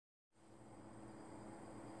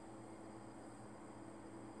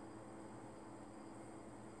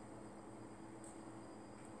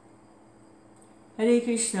Hare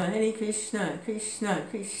Krishna, Krishna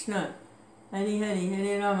Krishna, Hare Hare,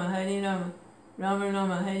 Hare Rama, Rama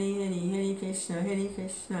Rama, Hare Hare, Hare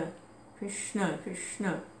Krishna, Krishna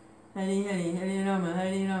Krishna, Hare Hare, Hare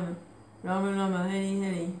Rama, Rama Rama, Hare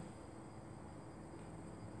Hare.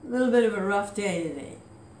 A little bit of a rough day today.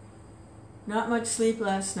 Not much sleep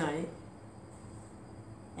last night,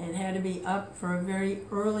 and had to be up for a very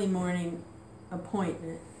early morning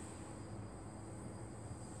appointment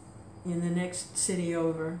in the next city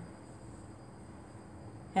over.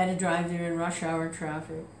 Had to drive there in rush hour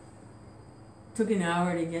traffic. Took an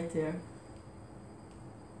hour to get there.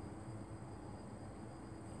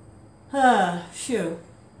 Phew.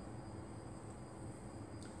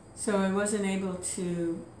 So I wasn't able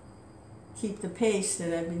to keep the pace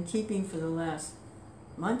that I've been keeping for the last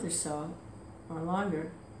month or so, or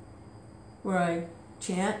longer, where I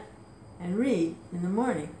chant and read in the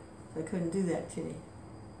morning. I couldn't do that today.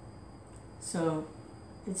 So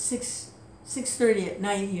it's 6:30 at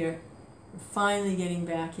night here. I'm finally getting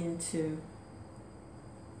back into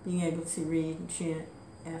being able to read and chant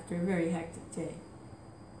after a very hectic day.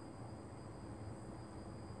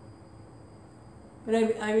 But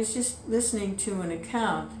I was just listening to an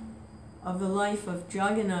account of the life of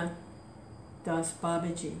Jagannath Das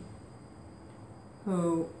Babaji,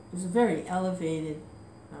 who is a very elevated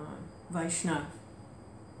Vaishnava.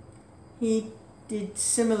 He did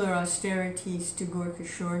similar austerities to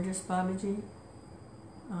Gorkishore Das Babaji.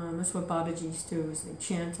 That's what Babajis do, is they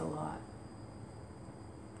chant a lot.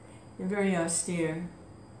 They're very austere,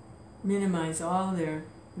 minimize all their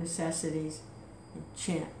necessities, and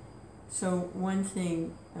chant. So one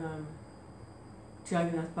thing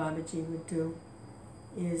Jagannath Babaji would do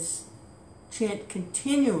is chant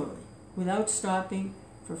continually without stopping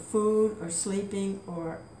for food or sleeping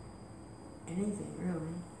or anything,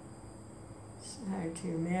 really. It's hard to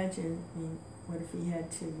imagine. I mean, what if he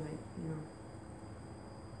had to,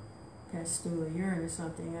 pass stool or urine or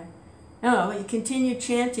something? No, he continued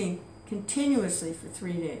chanting continuously for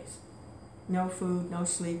 3 days. No food, no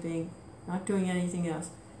sleeping, not doing anything else,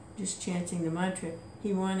 just chanting the mantra.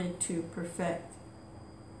 He wanted to perfect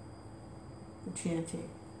the chanting.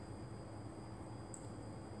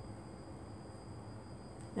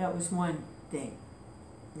 That was one thing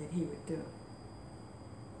that he would do.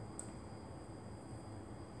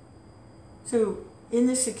 So in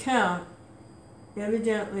this account,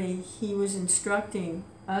 evidently he was instructing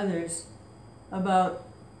others about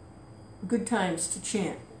good times to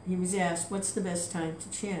chant. He was asked, what's the best time to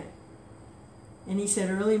chant? And he said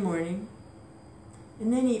early morning.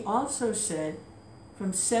 And then he also said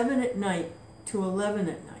from 7 at night to 11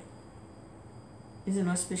 at night is an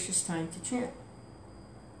auspicious time to chant.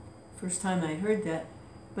 First time I heard that.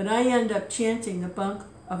 But I end up chanting the bunk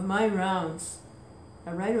of my rounds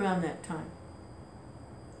right around that time.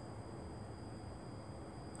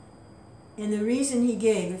 And the reason he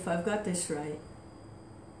gave, if I've got this right,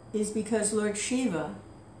 is because Lord Shiva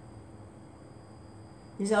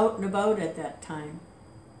is out and about at that time,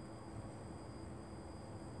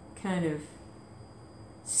 kind of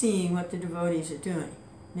seeing what the devotees are doing,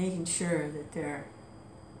 making sure that they're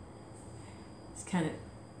kind of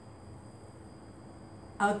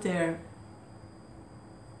out there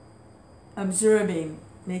observing,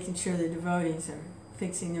 making sure the devotees are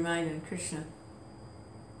fixing their mind on Krishna.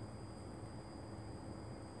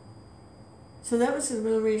 So that was a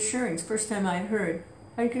little reassuring. It's the first time I'd heard,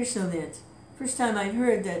 Hare Krishna dance. First time I'd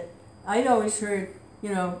heard that. I'd always heard,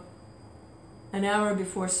 an hour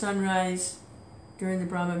before sunrise during the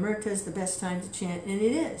Brahma Murta is the best time to chant, and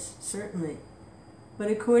it is, certainly. But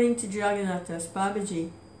according to Jagannath Das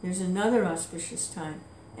Babaji, there's another auspicious time,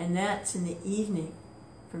 and that's in the evening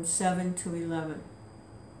from 7 to 11.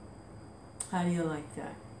 How do you like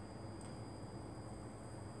that?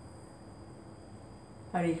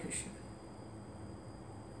 Hare Krishna.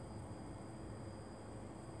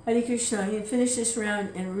 Hare Krishna. You can finish this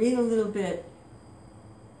round and read a little bit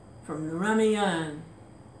from the Ramayana.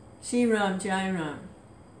 Sri Ram Jai Ram.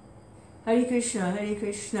 Hare Krishna,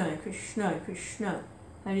 Krishna Krishna,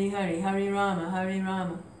 Hare Hare, Hare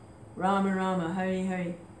Rama, Rama Rama, Hare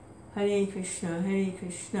Hare, Hare Krishna,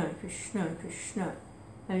 Krishna Krishna,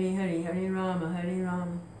 Hare Hare, Hare Rama,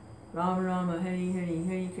 Rama Rama, Hare Hare,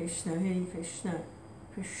 Hare Krishna,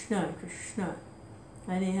 Krishna Krishna,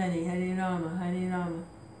 Hare Hare, Hare Rama,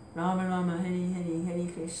 Rama Rama, Hare Hare, Hare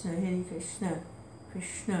Krishna,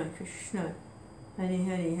 Krishna Krishna, Hare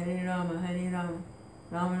Hare, Hare Rama,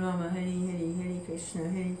 Rama Rama, Hare Hare, Hare Krishna,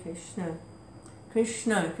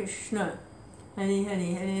 Krishna Krishna, Hare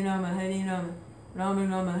Hare, Hare Rama, Rama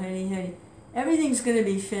Rama, Hare Hare. Everything's going to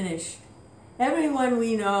be finished. Everyone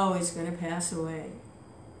we know is going to pass away.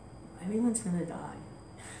 Everyone's going to die.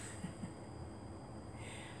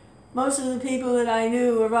 Most of the people that I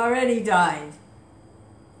knew have already died,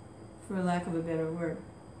 for lack of a better word.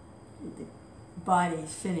 The body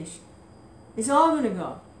is finished. It's all going to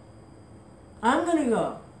go. I'm going to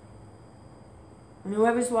go. And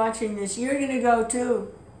whoever's watching this, you're going to go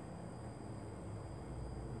too.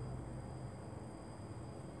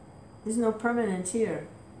 There's no permanence here.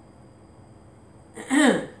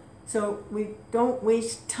 So we don't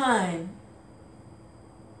waste time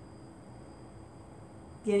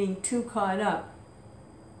getting too caught up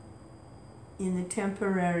in the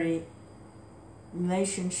temporary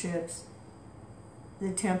relationships,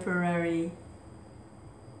 the temporary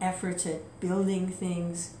efforts at building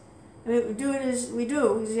things. I mean, we do it as we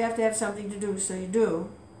do, because you have to have something to do, so you do.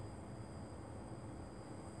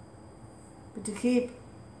 But to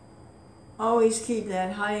always keep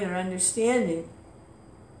that higher understanding,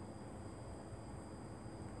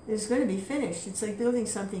 it's going to be finished. It's like building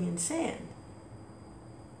something in sand.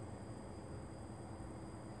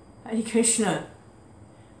 Hare Krishna.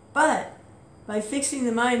 But by fixing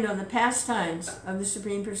the mind on the pastimes of the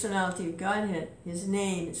Supreme Personality of Godhead, His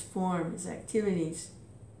name, His form, His activities,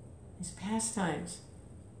 His pastimes,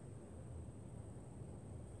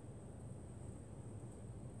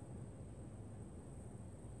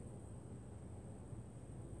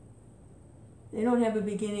 they don't have a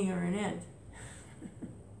beginning or an end.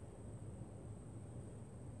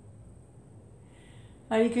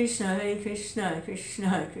 Hare Krishna, Krishna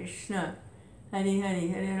Krishna, Hare Hare,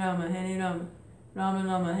 Hare Rama, Rama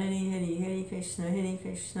Rama, Hare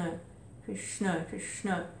Krishna, Krishna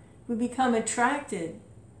Krishna. We become attracted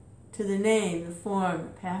to the name, the form,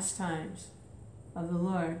 the pastimes of the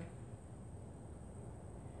Lord.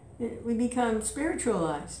 We become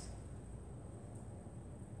spiritualized.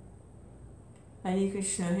 Hare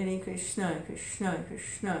Krishna, Krishna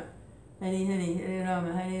Krishna, Hare Hare, Hare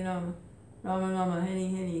Rama, Rama Rama,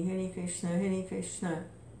 Hare Krishna,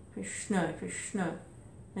 Krishna Krishna,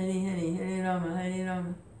 Hare Hare, Hare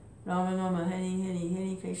Rama, Rama Rama,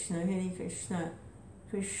 Hare Krishna,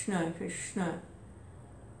 Krishna Krishna,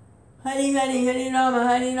 Hare Hare, Hare Rama,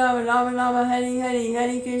 Rama Rama,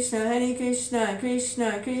 Hare Krishna,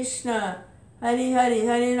 Krishna Krishna, Hare Hare,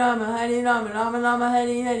 Hare Rama, Rama Rama,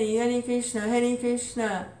 Hare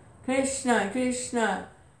Krishna, Krishna Krishna,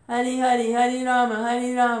 Hare Hare, Hare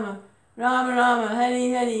Rama, Rama Rama,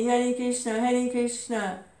 Hare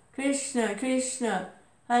Krishna, Krishna Krishna,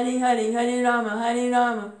 Hare Hare, Hare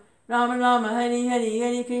Rama, Rama Rama,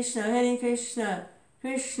 Hare Krishna,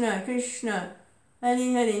 Krishna Krishna,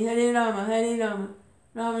 Hare Hare, Hare Rama,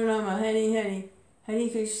 Rama Rama, Hare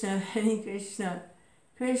Krishna,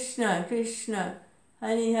 Krishna Krishna,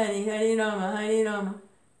 Hare Hare, Hare Rama,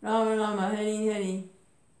 Rama Rama, Hare.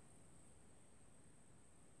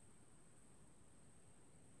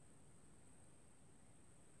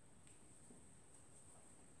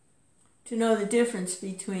 To know the difference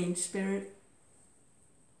between spirit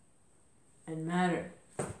and matter.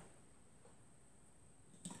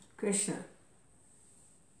 Krishna.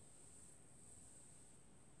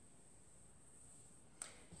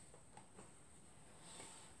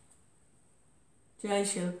 Jai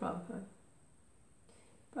Srila Prabhupada.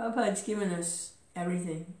 Prabhupada's given us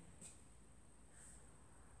everything.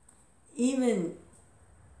 Even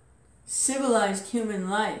civilized human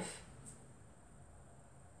life.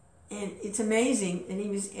 And it's amazing that he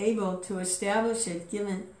was able to establish it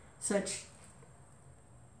given such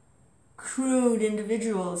crude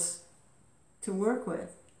individuals to work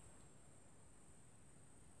with.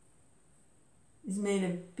 He's made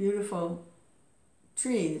a beautiful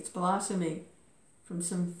tree that's blossoming from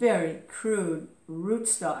some very crude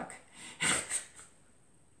rootstock.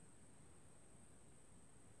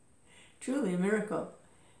 Truly a miracle.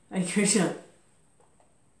 Hare Krishna.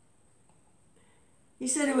 He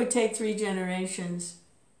said it would take 3 generations.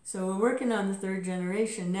 So we're working on the 3rd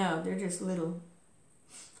generation now. They're just little.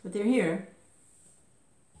 But they're here.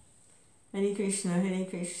 Hare Krishna,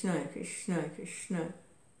 Krishna Krishna.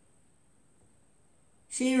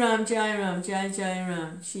 Shri Ram Jai Ram, Jai Jai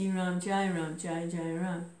Ram. Shri Ram Jai Ram, Jai Jai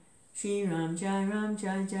Ram. Shri Ram Jai Ram,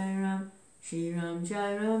 Jai Jai Ram. Shri Ram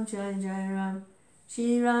Jai Ram, Jai Jai Ram.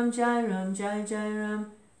 Shri Ram Jai Ram, Jai Jai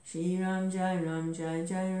Ram. Shri Ram Jai Ram, Jai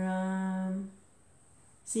Jai Ram.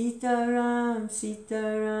 Sita Ram, Sita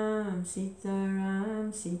Ram, Sita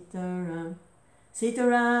Ram, Sita Ram. Sita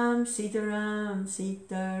Ram, Sita Ram,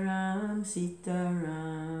 Sita Ram, Sita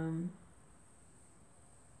Ram.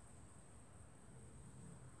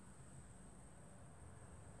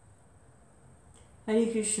 Hare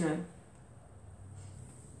Krishna.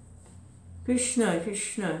 Krishna,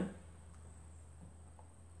 Krishna.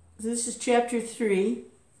 This is chapter 3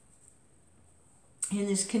 in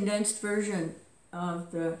this condensed version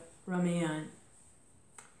of the Ramayana.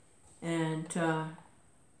 And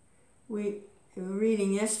we were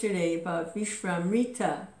reading yesterday about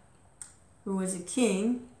Vishvamrita, who was a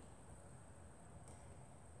king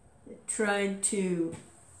that tried to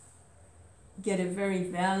get a very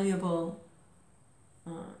valuable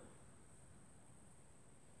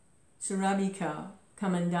Surabi cow,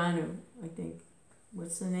 Kamandanu, I think.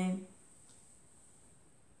 What's the name?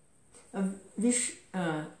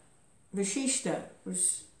 Vashishta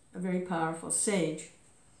was a very powerful sage,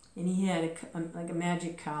 and he had like a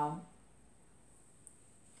magic cow.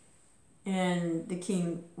 And the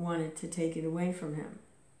king wanted to take it away from him,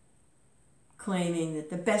 claiming that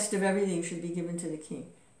the best of everything should be given to the king.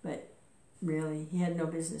 But really, he had no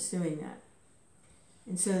business doing that.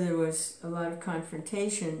 And so there was a lot of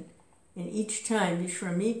confrontation, and each time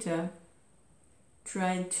Vishvamrita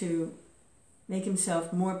tried to make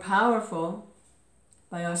himself more powerful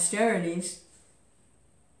by austerities,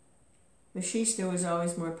 Vashishta was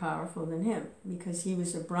always more powerful than him because he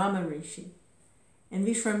was a Brahma Rishi. And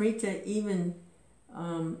Vishvamrita even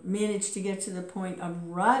managed to get to the point of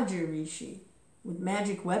Raja Rishi with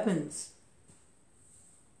magic weapons.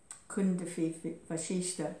 Couldn't defeat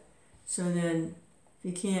Vashishta. So then, if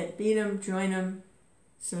you can't beat him, join him.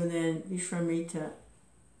 So then Vishvamrita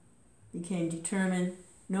became determined.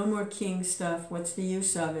 No more king stuff. What's the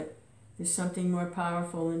use of it? There's something more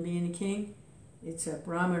powerful than being a king. It's a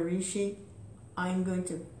Brahma Rishi. I'm going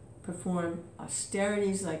to perform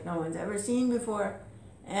austerities like no one's ever seen before,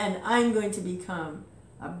 and I'm going to become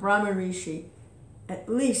a Brahma Rishi at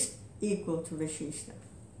least equal to Vashishta.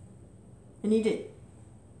 And he did.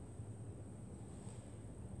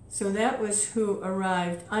 So that was who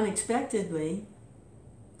arrived unexpectedly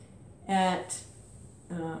at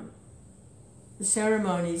the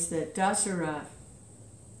ceremonies that Dasarath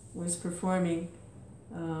was performing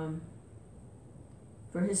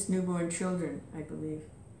for his newborn children, I believe.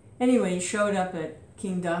 Anyway, he showed up at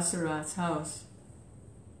King Dasarath's house,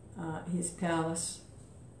 his palace,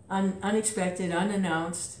 unexpected,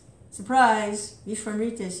 unannounced. Surprise!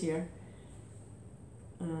 Vishvamrita's here.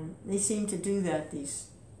 They seem to do that, these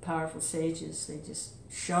powerful sages. They just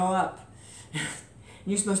show up.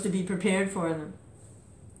 You're supposed to be prepared for them.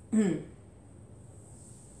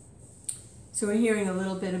 So we're hearing a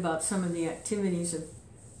little bit about some of the activities of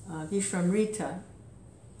Vishvamrita.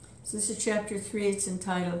 So this is chapter 3. It's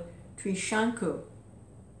entitled Trisanku.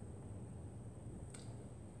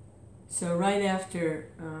 So right after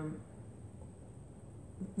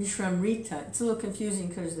Vishvamrita, it's a little confusing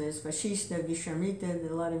because there's Vashishta, Vishvamrita, there's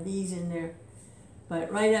a lot of V's in there.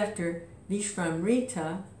 But right after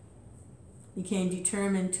Vishvamrita became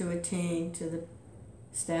determined to attain to the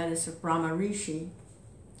status of Brahma Rishi,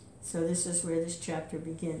 so this is where this chapter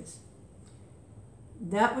begins.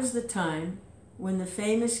 That was the time when the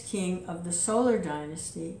famous king of the solar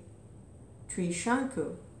dynasty,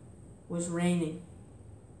 Trisanku, was reigning,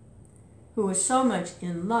 who was so much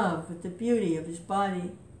in love with the beauty of his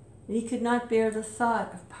body that he could not bear the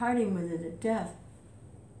thought of parting with it at death,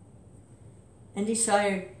 and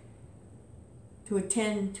desired to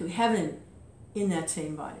attend to heaven in that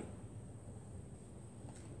same body.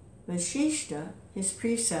 Vashishta, his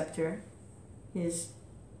preceptor, his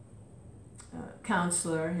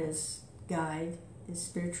counselor, his guide, his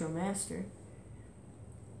spiritual master,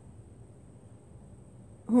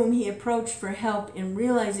 whom he approached for help in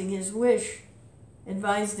realizing his wish,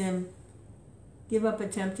 advised him, give up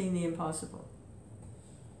attempting the impossible.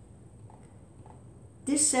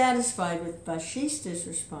 Dissatisfied with Vashishta's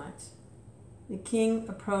response, the king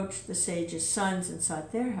approached the sage's sons and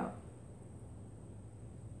sought their help.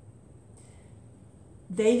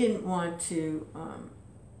 They didn't want to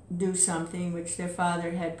do something which their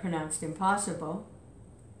father had pronounced impossible,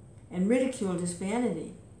 and ridiculed his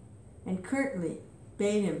vanity, and curtly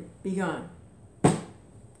bade him be gone.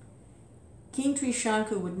 King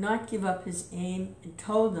Trisanku would not give up his aim and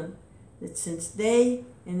told them that since they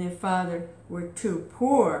and their father were too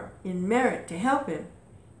poor in merit to help him,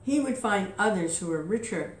 he would find others who were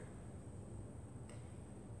richer.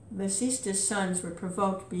 Vasishta's sons were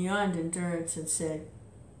provoked beyond endurance and said,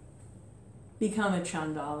 become a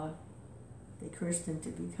Chandala. They cursed him to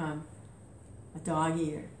become a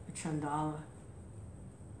dog-eater, a Chandala.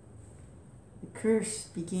 The curse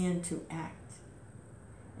began to act.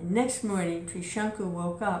 And next morning, Trisanku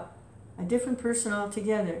woke up, a different person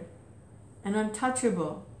altogether, an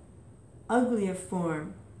untouchable, ugly of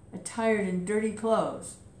form, attired in dirty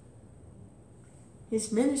clothes.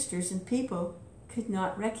 His ministers and people could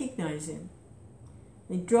not recognize him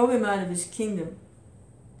They drove him out of his kingdom.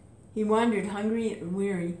 He wandered hungry and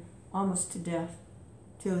weary, almost to death,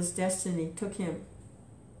 till his destiny took him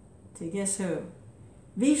to guess who?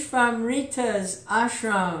 Vishvamrita's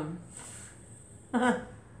ashram. The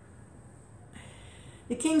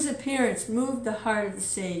king's appearance moved the heart of the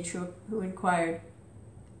sage, who inquired,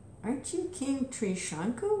 "Aren't you King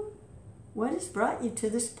Trisanku? What has brought you to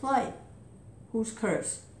this plight? Whose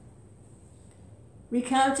curse?"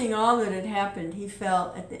 Recounting all that had happened, he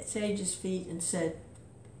fell at the sage's feet and said,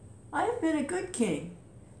 "I have been a good king,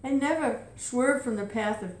 and never swerved from the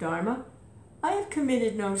path of Dharma. I have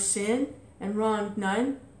committed no sin and wronged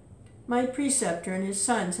none. My preceptor and his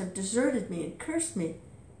sons have deserted me and cursed me,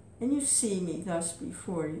 and you see me thus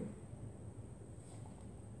before you."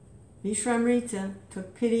 Vishvamrita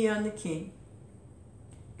took pity on the king,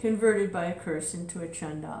 converted by a curse into a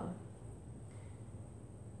Chandala.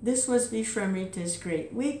 This was Vishvamrita's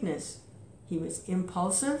great weakness. He was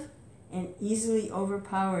impulsive and easily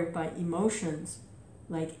overpowered by emotions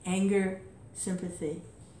like anger, sympathy,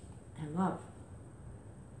 and love.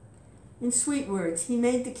 In sweet words, he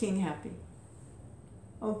made the king happy.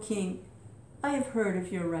 "O king, I have heard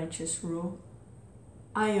of your righteous rule.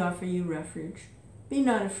 I offer you refuge. Be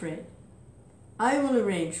not afraid. I will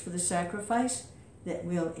arrange for the sacrifice that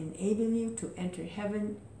will enable you to enter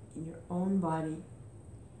heaven in your own body.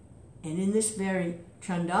 And in this very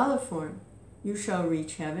Chandala form, you shall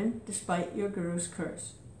reach heaven despite your guru's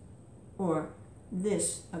curse. Or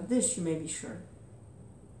of this you may be sure."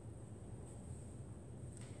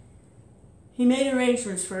 He made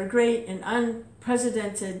arrangements for a great and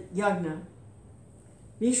unprecedented yajna.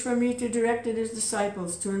 Vishvamrita directed his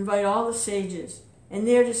disciples to invite all the sages and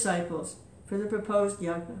their disciples for the proposed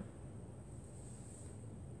yajna.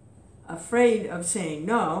 Afraid of saying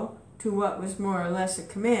no to what was more or less a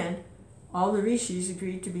command, all the rishis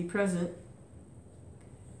agreed to be present.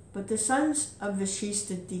 But the sons of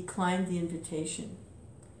Vashishta declined the invitation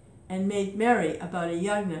and made merry about a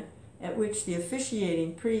yajna at which the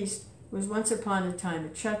officiating priest was once upon a time a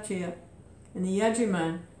Kshatriya and the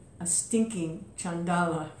Yajaman a stinking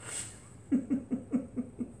Chandala.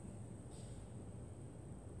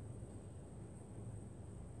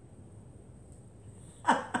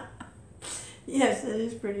 Yes, that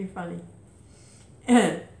is pretty funny.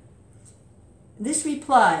 This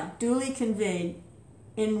reply, duly conveyed,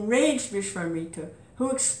 enraged Vishvamrita, who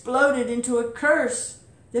exploded into a curse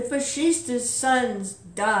that Vashista's sons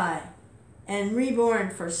die and reborn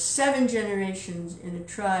for 7 generations in a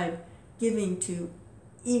tribe giving to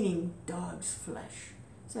eating dog's flesh.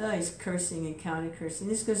 So he's cursing and counter-cursing.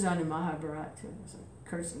 This goes on in Mahabharata too. It's like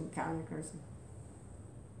cursing, counter-cursing.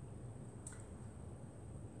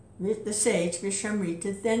 The sage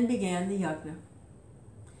Vishvamrita then began the yajna,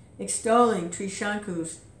 extolling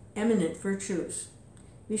Trisanku's eminent virtues.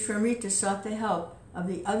 Vishvamrita sought the help of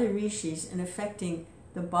the other rishis in effecting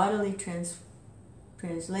the bodily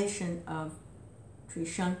translation of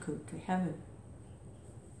Trisanku to heaven.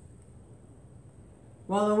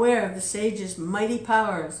 While aware of the sage's mighty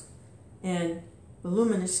powers and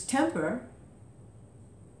voluminous temper,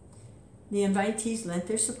 the invitees lent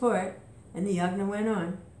their support, and the yajna went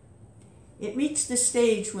on. It reached the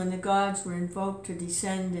stage when the gods were invoked to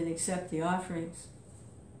descend and accept the offerings,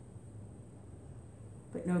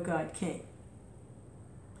 but no god came.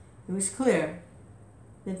 It was clear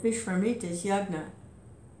that Vishvamrita's yajna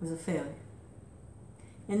was a failure,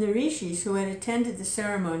 and the rishis who had attended the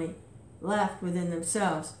ceremony laughed within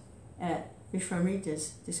themselves at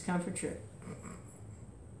Vishvamrita's discomfiture.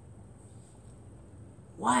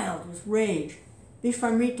 Wild with rage,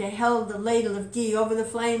 Vishvamrita held the ladle of ghee over the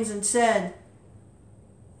flames and said,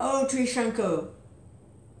 "O Trisanku,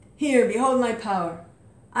 here, behold my power.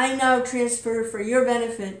 I now transfer for your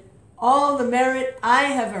benefit all the merit I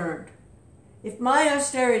have earned. If my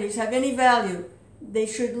austerities have any value, they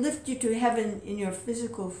should lift you to heaven in your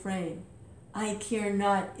physical frame. I care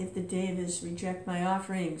not if the devas reject my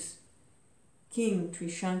offerings. King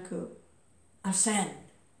Trisanku, ascend."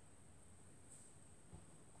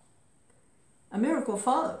 A miracle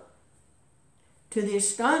followed. To the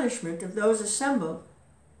astonishment of those assembled,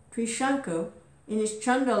 Trisanku, in his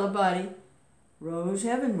Chandala body, rose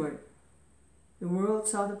heavenward. The world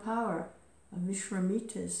saw the power of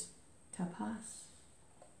Vishvamrita's tapas.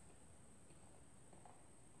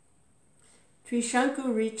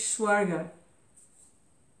 Trisanku reached Swarga.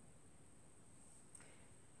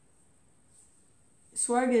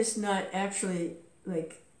 Swarga is not actually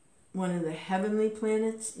like one of the heavenly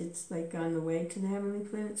planets. It's like on the way to the heavenly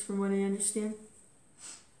planets, from what I understand.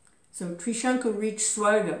 So Trisanku reached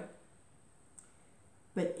Swarga.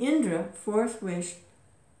 But Indra forthwith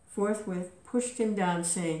forthwith pushed him down,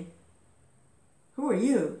 saying, "Who are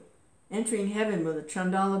you, entering heaven with a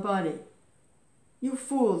Chandala body? You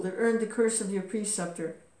fool that earned the curse of your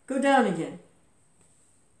preceptor, go down again."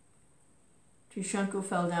 Trisanku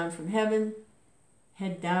fell down from heaven,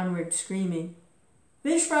 head downward, screaming,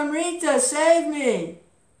 "Vishvamrita, save me!"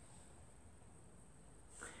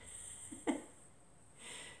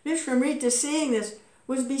 Vishvamrita, seeing this,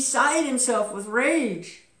 was beside himself with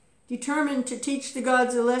rage. Determined to teach the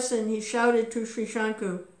gods a lesson, he shouted to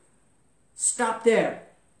Trisanku, "Stop there!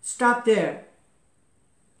 Stop there!"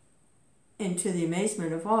 And to the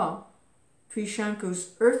amazement of all,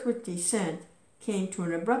 Trisanku's earthward descent came to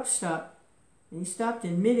an abrupt stop, and he stopped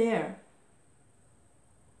in mid-air,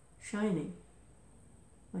 shining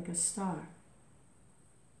like a star.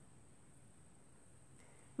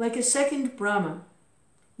 Like a second Brahma,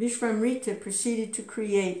 Vishvamrita proceeded to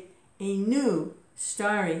create a new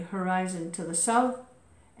starry horizon to the south,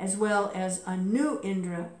 as well as a new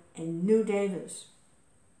Indra and new Devas.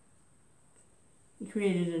 He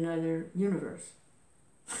created another universe.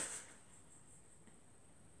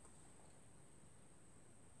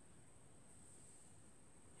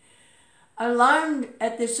 Alarmed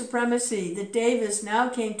at the supremacy, the Devas now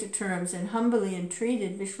came to terms and humbly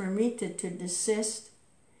entreated Vishvamrita to desist.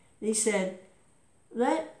 They said,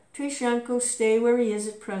 "Let Trisanku stay where he is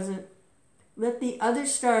at present. Let the other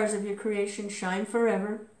stars of your creation shine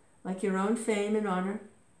forever, like your own fame and honor.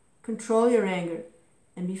 Control your anger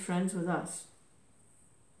and be friends with us."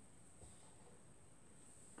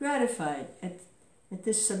 Gratified at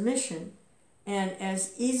this submission, and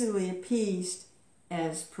as easily appeased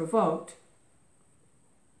as provoked,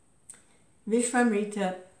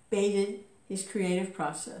 Vishvamrita baited his creative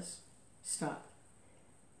process stop.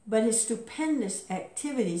 But his stupendous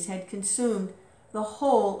activities had consumed the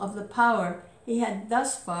whole of the power he had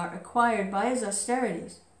thus far acquired by his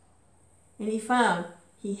austerities, and he found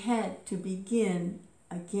he had to begin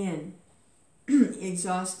again. He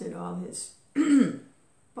exhausted all his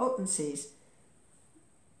potencies.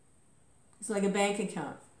 It's like a bank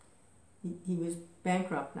account. He was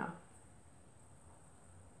bankrupt now.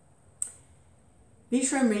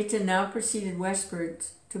 Vishvamrita now proceeded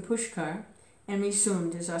westwards to Pushkar and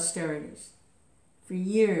resumed his austerities. For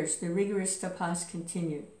years the rigorous tapas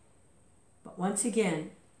continued, but once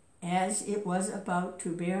again, as it was about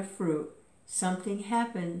to bear fruit, something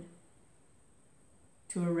happened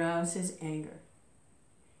to arouse his anger,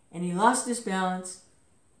 and he lost his balance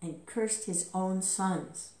and cursed his own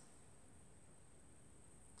sons.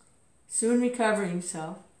 Soon recovering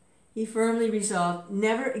himself, he firmly resolved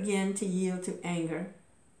never again to yield to anger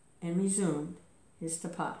and resumed his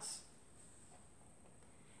tapas.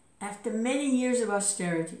 After many years of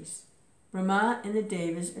austerities, Brahma and the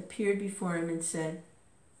Devas appeared before him and said,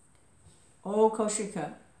 "O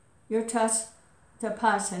Kaushika, your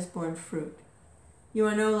tapas has borne fruit. You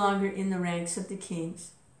are no longer in the ranks of the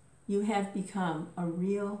kings. You have become a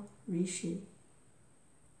real rishi."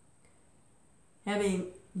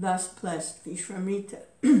 Having thus blessed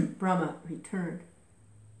Vishvamrita, Brahma returned.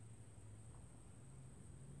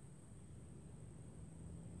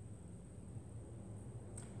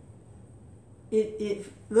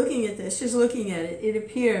 Looking at this, just looking at it, it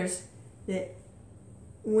appears that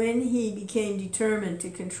when he became determined to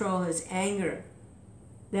control his anger,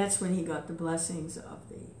 that's when he got the blessings of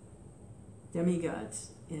the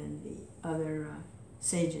demigods and the other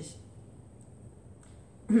sages.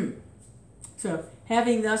 So,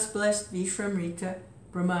 having thus blessed Vishvamrita,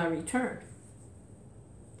 Brahma returned.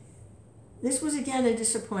 This was again a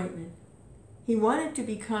disappointment. He wanted to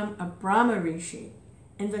become a Brahma Rishi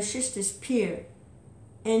and Vasishta's peer,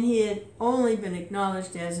 and he had only been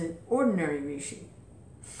acknowledged as an ordinary Rishi.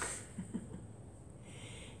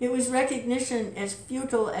 It was recognition as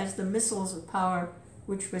futile as the missiles of power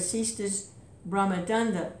which Vasishta's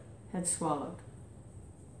Brahmadanda had swallowed.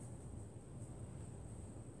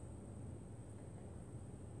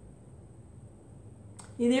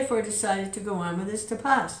 He therefore decided to go on with his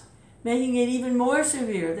tapas, making it even more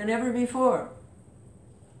severe than ever before.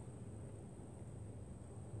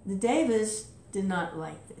 The Devas did not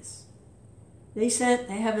like this. They sent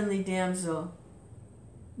the heavenly damsel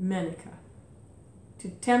Menaka to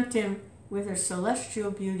tempt him with her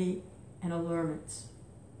celestial beauty and allurements.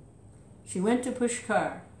 She went to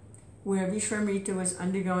Pushkar, where Vishvamrita was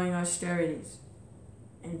undergoing austerities,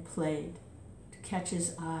 and played to catch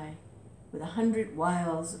his eye with 100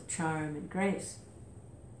 wiles of charm and grace.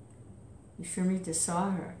 Vishvamrita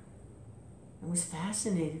saw her and was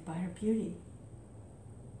fascinated by her beauty.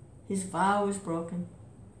 His vow was broken.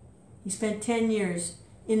 He spent 10 years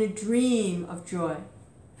in a dream of joy,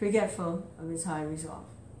 forgetful of his high resolve.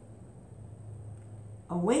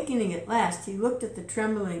 Awakening at last, he looked at the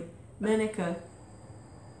trembling Menaka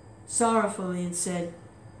sorrowfully and said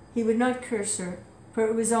he would not curse her, for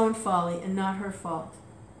it was his own folly and not her fault,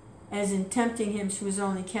 as in tempting him she was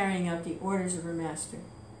only carrying out the orders of her master.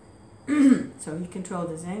 So he controlled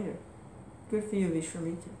his anger. Good for you,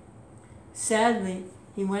 Vishwamitra. Sadly,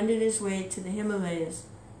 he wended his way to the Himalayas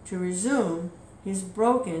to resume his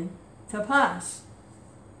broken tapas.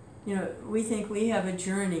 You know, we think we have a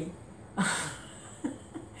journey.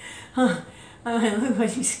 I mean, look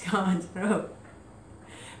what he's gone through.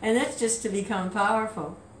 And that's just to become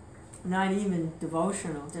powerful. Not even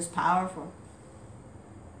devotional, just powerful.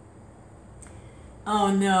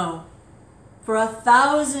 Oh no. For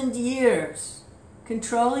 1,000 years,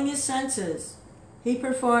 controlling his senses, he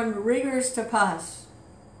performed rigorous tapas.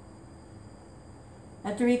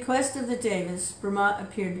 At the request of the Devas, Brahma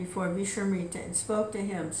appeared before Vishwamitra and spoke to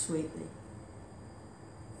him sweetly.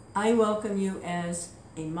 I welcome you as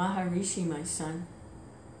a Maharishi, my son.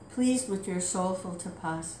 Pleased with your soulful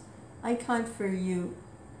tapas, I confer you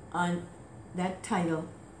on that title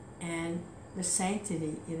and the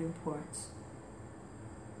sanctity it imports.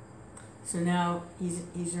 So now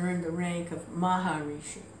he's earned the rank of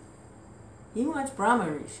Maharishi. He wants Brahma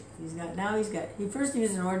Rishi. First he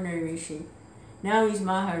was an ordinary Rishi. Now he's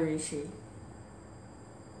Maharishi.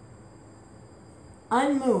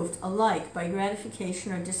 Unmoved alike by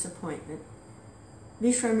gratification or disappointment,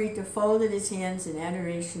 Vishwamitra folded his hands in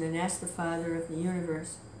adoration and asked the Father of the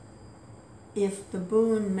universe if the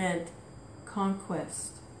boon meant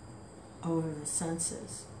conquest over the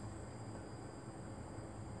senses.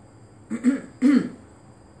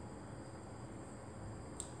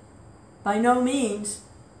 By no means,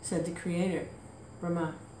 said the Creator,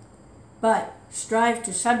 Brahma, but strive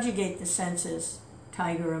to subjugate the senses,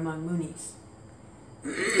 tiger among munis.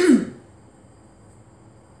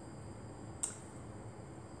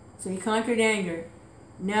 So he conquered anger.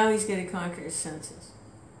 Now he's going to conquer his senses.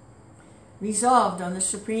 Resolved on the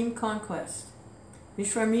supreme conquest,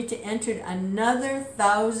 Vishwamitra entered another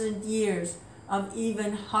 1,000 years of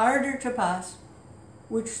even harder tapas,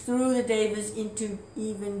 which threw the Devas into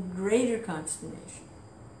even greater consternation.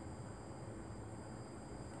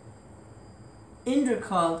 Indra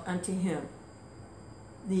called unto him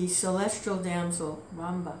the celestial damsel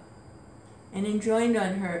Ramba, and enjoined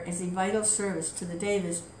on her as a vital service to the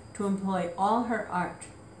Devas to employ all her art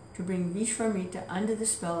to bring Vishwamitra under the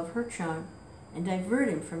spell of her charm and divert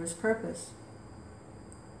him from his purpose.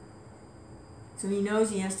 So he knows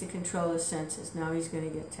he has to control his senses. Now he's going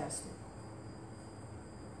to get tested.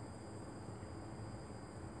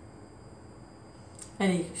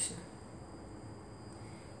 Hare Krishna.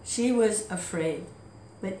 She was afraid,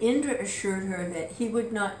 but Indra assured her that she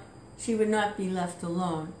would not be left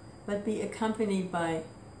alone, but be accompanied by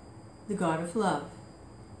the god of love,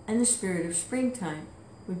 and the spirit of springtime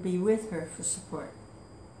would be with her for support.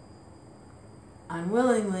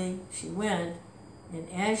 Unwillingly, she went, and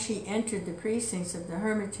as she entered the precincts of the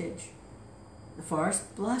hermitage, the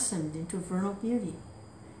forest blossomed into vernal beauty,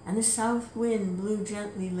 and the south wind blew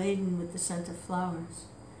gently laden with the scent of flowers,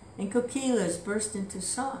 and kokilas burst into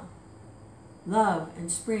song. Love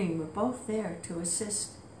and spring were both there to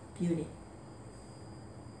assist beauty.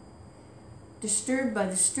 Disturbed by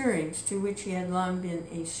the stirrings to which he had long been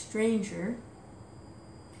a stranger,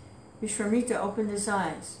 Vishwamitra opened his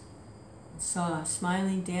eyes and saw a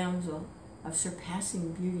smiling damsel of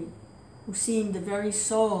surpassing beauty, who seemed the very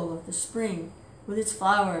soul of the spring with its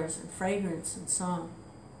flowers and fragrance and song.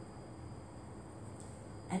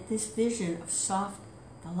 At this vision of soft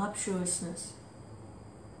voluptuousness,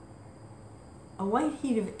 a white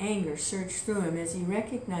heat of anger surged through him as he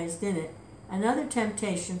recognized in it another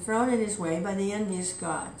temptation thrown in his way by the envious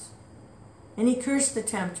gods. And he cursed the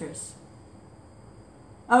temptress.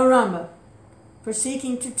 O Ramba, for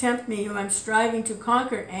seeking to tempt me who am striving to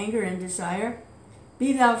conquer anger and desire,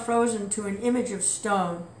 be thou frozen to an image of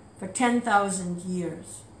stone for 10,000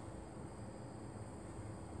 years.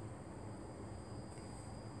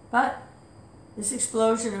 But this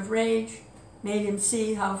explosion of rage made him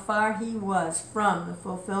see how far he was from the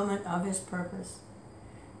fulfillment of his purpose.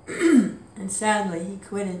 And sadly, he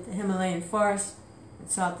quitted the Himalayan forest and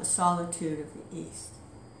sought the solitude of the east.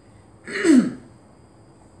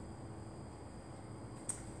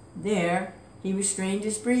 There, he restrained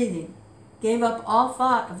his breathing, gave up all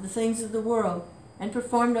thought of the things of the world, and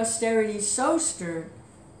performed austerities so stern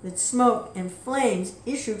that smoke and flames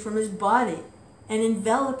issued from his body and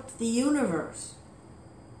enveloped the universe.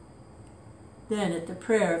 Then, at the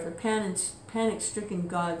prayer of the panic-stricken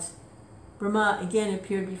gods, Brahma again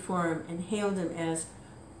appeared before him and hailed him as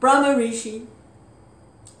Brahma Rishi.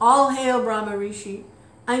 All hail Brahma Rishi,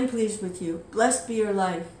 I'm pleased with you. Blessed be your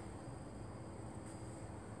life.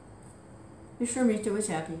 Vishwamitra was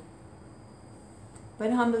happy.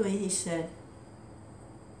 But humbly he said,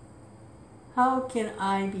 how can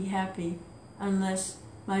I be happy unless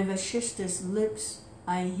my Vashishta's lips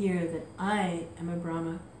I hear that I am a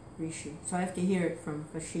Brahma Rishi? So I have to hear it from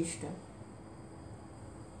Vashishta.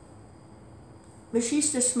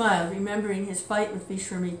 Vashishta smiled, remembering his fight with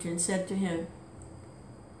Vishwamitra, and said to him,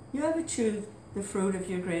 you have achieved the fruit of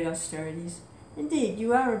your great austerities. Indeed,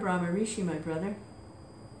 you are a Brahma Rishi, my brother.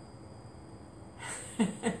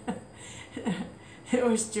 There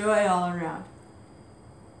was joy all around.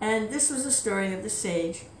 And this was the story of the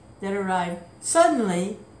sage that arrived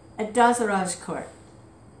suddenly at Dasaraj's court.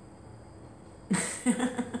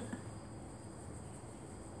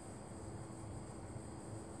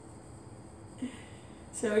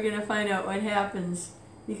 So we're going to find out what happens,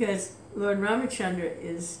 because Lord Ramachandra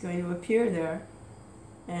is going to appear there.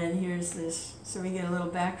 And here's this, so we get a little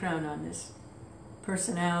background on this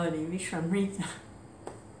personality, Vishwamitra.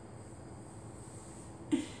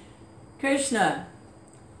 Krishna.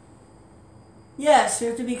 Yes, we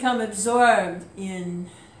have to become absorbed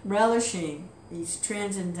in relishing these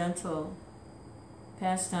transcendental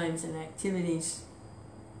pastimes and activities.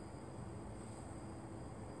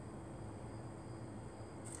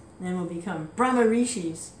 And then we'll become Brahma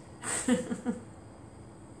Rishis.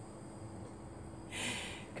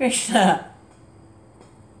 Krishna.